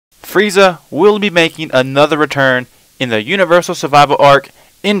Frieza will be making another return in the Universal Survival Arc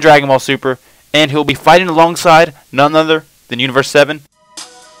in Dragon Ball Super, and he'll be fighting alongside none other than Universe 7.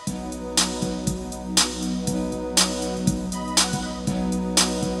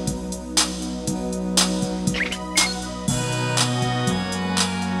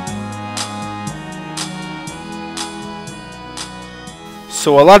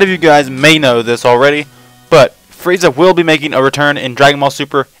 So a lot of you guys may know this already, but Frieza will be making a return in Dragon Ball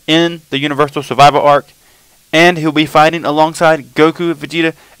Super in the Universal Survival Arc, and he'll be fighting alongside Goku,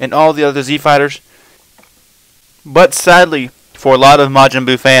 Vegeta, and all the other Z fighters. But sadly, for a lot of Majin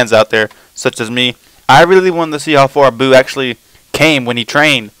Buu fans out there, such as me, I really wanted to see how far Buu actually came when he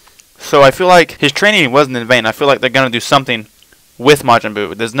trained. So I feel like his training wasn't in vain. I feel like they're going to do something with Majin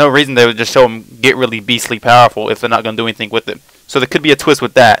Buu. There's no reason they would just show him get really beastly powerful if they're not going to do anything with it. So there could be a twist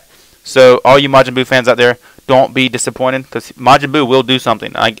with that. So all you Majin Buu fans out there, don't be disappointed, because Majin Buu will do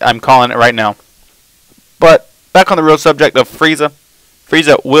something. I'm calling it right now. But back on the real subject of Frieza.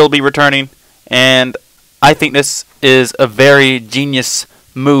 Frieza will be returning, and I think this is a very genius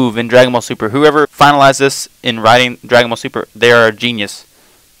move in Dragon Ball Super. Whoever finalized this in writing Dragon Ball Super, they are a genius.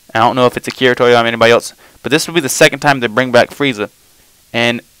 I don't know if it's Akira Toriyama or anybody else, but this will be the second time they bring back Frieza.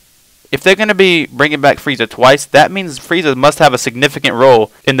 And if they're going to be bringing back Frieza twice, that means Frieza must have a significant role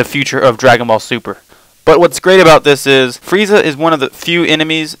in the future of Dragon Ball Super. But what's great about this is Frieza is one of the few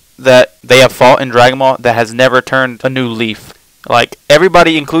enemies that they have fought in Dragon Ball that has never turned a new leaf. Like,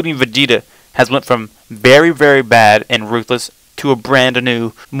 everybody, including Vegeta, has went from very, very bad and ruthless to a brand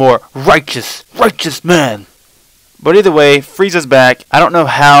new, more righteous man. But either way, Frieza's back. I don't know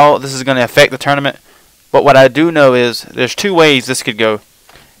how this is going to affect the tournament, but what I do know is there's two ways this could go.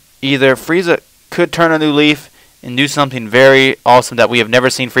 Either Frieza could turn a new leaf and do something very awesome that we have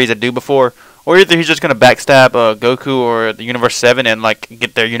never seen Frieza do before, or either he's just going to backstab Goku or the Universe 7 and like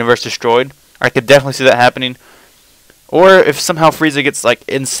get their universe destroyed. I could definitely see that happening. Or if somehow Frieza gets like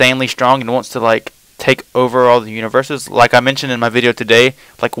insanely strong and wants to like take over all the universes, like I mentioned in my video today,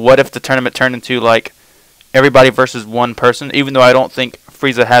 like what if the tournament turned into like everybody versus one person, even though I don't think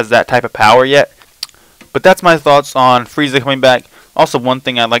Frieza has that type of power yet. But that's my thoughts on Frieza coming back. Also, one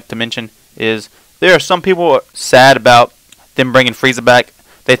thing I'd like to mention is there are some people sad about them bringing Frieza back.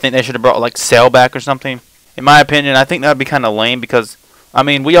 They think they should have brought like Cell back or something. In my opinion, I think that would be kind of lame because, I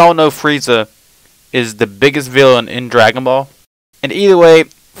mean, we all know Frieza is the biggest villain in Dragon Ball. And either way,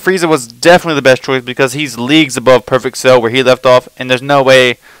 Frieza was definitely the best choice because he's leagues above Perfect Cell where he left off, and there's no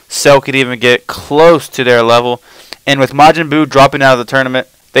way Cell could even get close to their level. And with Majin Buu dropping out of the tournament,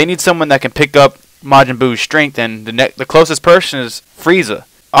 they need someone that can pick up Majin Buu's strength, and the closest person is Frieza.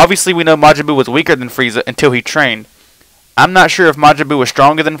 Obviously, we know Majin Buu was weaker than Frieza until he trained. I'm not sure if Majin Buu was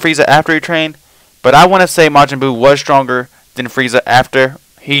stronger than Frieza after he trained, but I want to say Majin Buu was stronger than Frieza after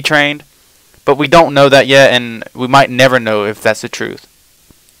he trained. But we don't know that yet, and we might never know if that's the truth.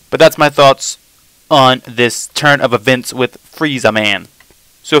 But that's my thoughts on this turn of events with Frieza Man.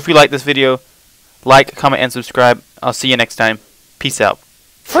 So if you like this video, like, comment, and subscribe. I'll see you next time. Peace out.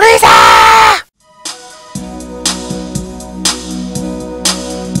 Frieza!